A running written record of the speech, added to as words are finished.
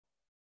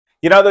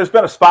You know, there's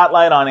been a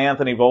spotlight on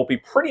Anthony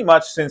Volpe pretty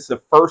much since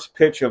the first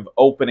pitch of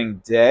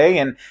opening day,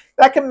 and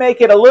that can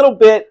make it a little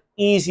bit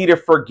easy to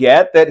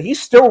forget that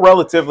he's still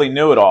relatively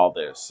new at all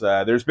this.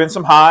 There's been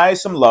some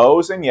highs, some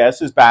lows, and yes,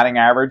 his batting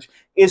average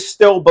is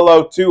still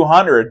below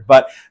 200,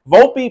 but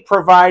Volpe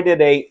provided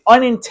an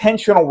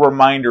unintentional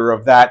reminder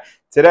of that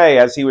today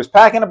as he was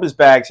packing up his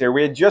bags here.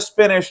 We had just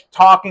finished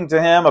talking to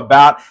him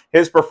about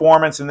his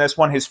performance in this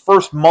one, his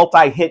first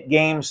multi-hit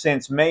game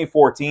since May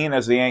 14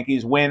 as the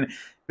Yankees win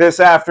this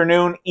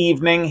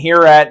evening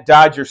here at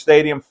Dodger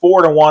Stadium,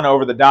 4-1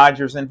 over the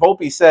Dodgers. And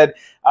Volpe said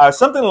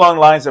something along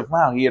the lines of,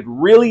 wow, he had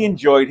really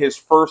enjoyed his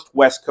first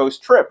West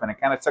Coast trip. And it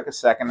kind of took a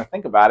second to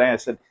think about it. And I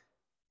said,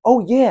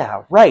 oh,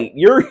 yeah, right.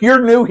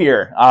 You're new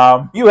here.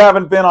 You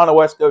haven't been on a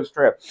West Coast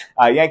trip.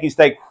 Yankees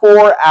take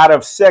 4 out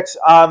of 6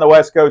 on the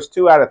West Coast,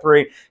 2 out of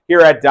 3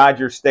 here at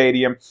Dodger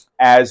Stadium,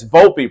 as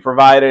Volpe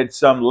provided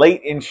some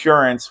late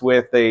insurance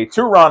with a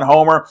 2-run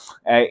homer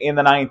in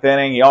the 9th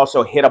inning. He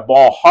also hit a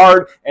ball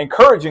hard,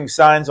 encouraging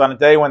signs on a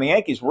day when the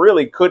Yankees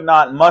really could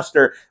not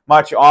muster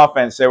much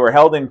offense. They were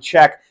held in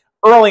check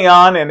early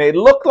on, and it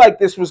looked like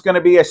this was going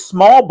to be a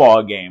small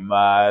ball game.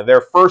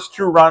 Their first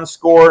 2 runs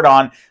scored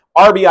on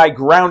RBI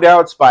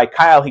groundouts by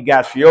Kyle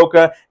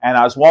Higashioka and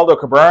Oswaldo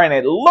Cabrera, and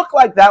it looked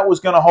like that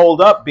was going to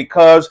hold up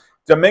because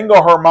Domingo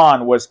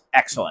Germán was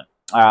excellent.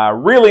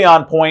 Really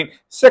on point,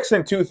 6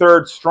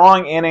 2/3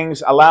 strong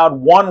innings, allowed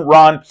 1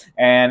 run,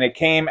 and it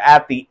came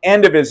at the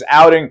end of his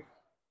outing.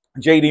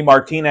 J.D.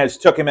 Martinez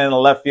took him in the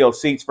left field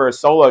seats for a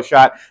solo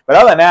shot. But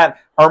other than that,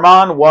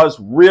 Germán was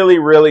really,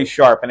 really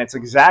sharp. And it's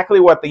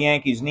exactly what the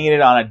Yankees needed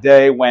on a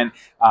day when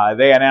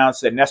they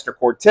announced that Nestor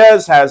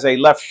Cortes has a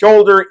left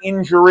shoulder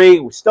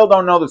injury. We still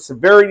don't know the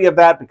severity of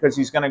that because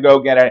he's going to go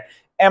get an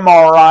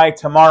MRI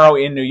tomorrow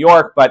in New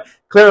York. But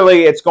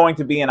clearly it's going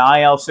to be an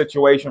IL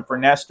situation for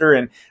Nestor.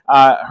 And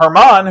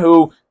Germán,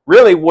 who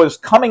really was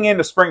coming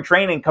into spring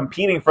training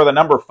competing for the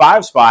number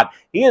 5 spot,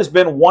 he has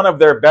been one of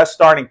their best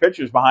starting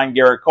pitchers behind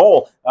Garrett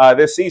Cole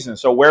this season.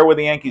 So where would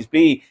the Yankees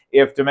be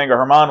if Domingo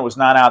Germán was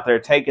not out there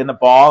taking the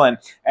ball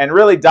and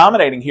really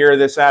dominating here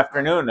this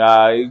afternoon?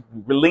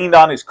 He leaned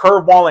on his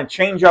curveball and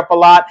changeup a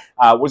lot,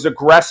 was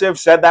aggressive,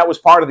 said that was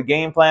part of the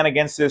game plan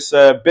against this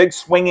big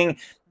swinging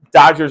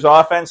Dodgers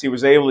offense. He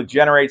was able to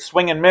generate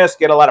swing and miss,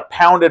 get a lot of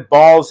pounded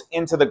balls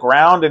into the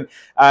ground, and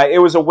it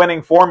was a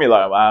winning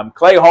formula.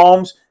 Clay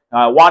Holmes,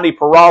 Wandy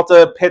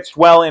Peralta pitched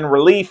well in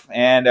relief,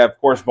 and of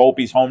course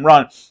Volpe's home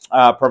run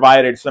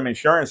provided some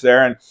insurance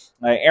there. And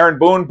Aaron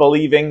Boone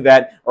believing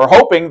that, or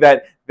hoping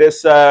that,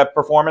 this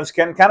performance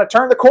can kind of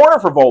turn the corner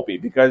for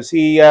Volpe, because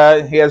he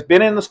has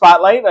been in the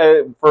spotlight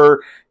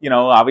for,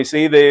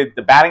 obviously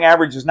the batting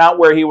average is not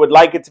where he would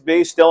like it to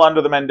be, still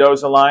under the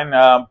Mendoza line,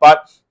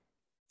 but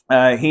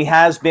he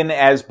has been,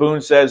 as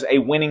Boone says, a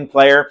winning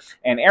player.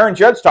 And Aaron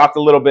Judge talked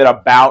a little bit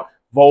about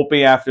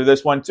Volpe after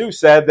this one too,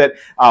 said that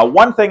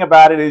one thing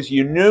about it is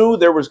you knew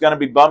there was going to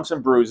be bumps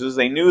and bruises.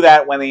 They knew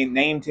that when they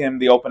named him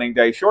the opening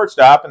day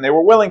shortstop, and they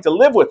were willing to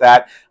live with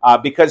that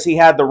because he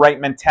had the right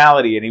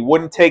mentality, and he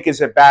wouldn't take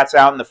his at-bats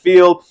out in the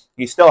field.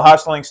 He's still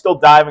hustling, still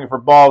diving for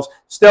balls,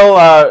 still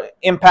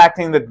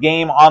impacting the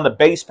game on the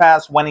base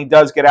pass when he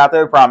does get out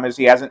there. The problem is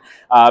he hasn't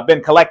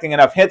been collecting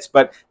enough hits,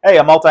 but hey,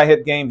 a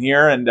multi-hit game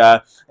here, and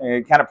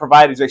it kind of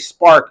provides a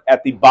spark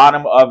at the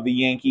bottom of the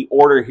Yankee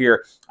order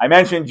here. I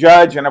mentioned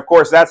Judge, and of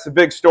course that's the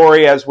big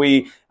story as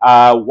we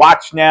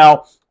watch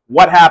now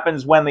what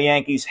happens when the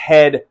Yankees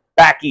head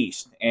back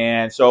east.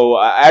 And so,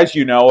 as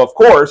you know, of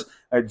course,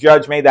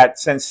 Judge made that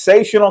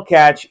sensational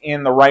catch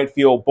in the right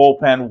field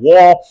bullpen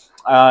wall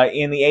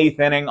in the 8th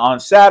inning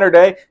on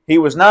Saturday. He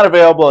was not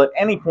available at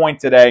any point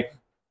today.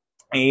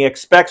 He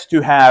expects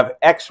to have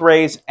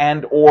X-rays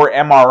and or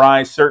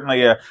MRIs,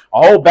 certainly a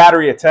whole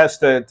battery of tests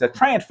to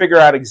try and figure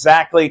out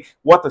exactly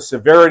what the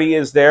severity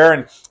is there.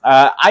 And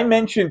I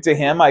mentioned to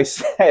him, I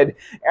said,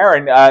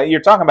 Aaron,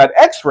 you're talking about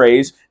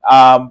X-rays.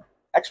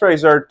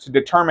 X-rays are to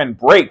determine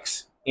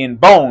breaks in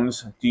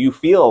bones. Do you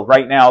feel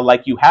right now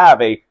like you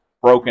have a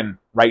broken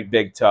right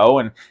big toe?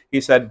 And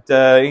he said,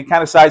 he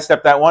kind of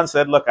sidestepped that one,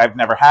 said, look, I've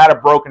never had a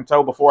broken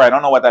toe before. I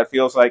don't know what that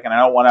feels like, and I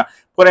don't want to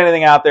put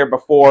anything out there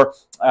before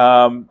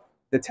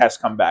the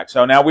tests come back.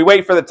 So now we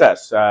wait for the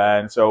tests.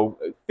 And so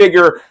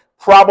figure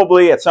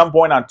probably at some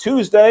point on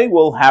Tuesday,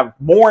 we'll have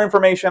more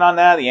information on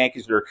that. The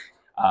Yankees are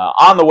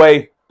on the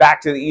way back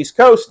to the East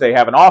Coast. They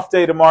have an off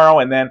day tomorrow,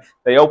 and then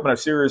they open a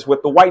series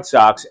with the White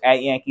Sox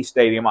at Yankee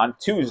Stadium on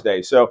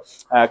Tuesday. So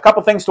a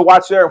couple things to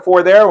watch there.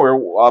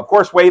 We'll, of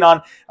course, wait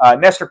on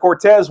Nestor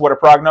Cortes, what a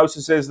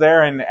prognosis is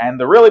there, and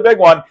the really big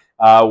one,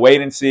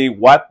 wait and see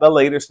what the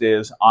latest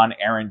is on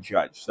Aaron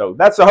Judge. So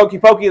that's the Hokey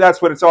Pokey.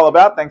 That's what it's all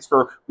about. Thanks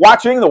for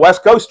watching the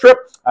West Coast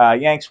trip.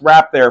 Yanks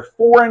wrap their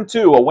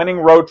 4-2, a winning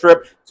road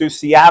trip to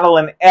Seattle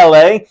and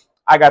L.A.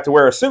 I got to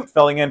wear a suit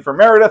filling in for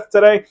Meredith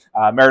today.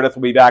 Meredith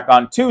will be back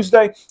on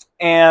Tuesday.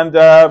 And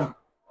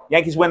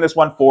Yankees win this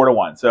one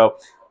 4-1. So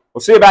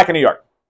we'll see you back in New York.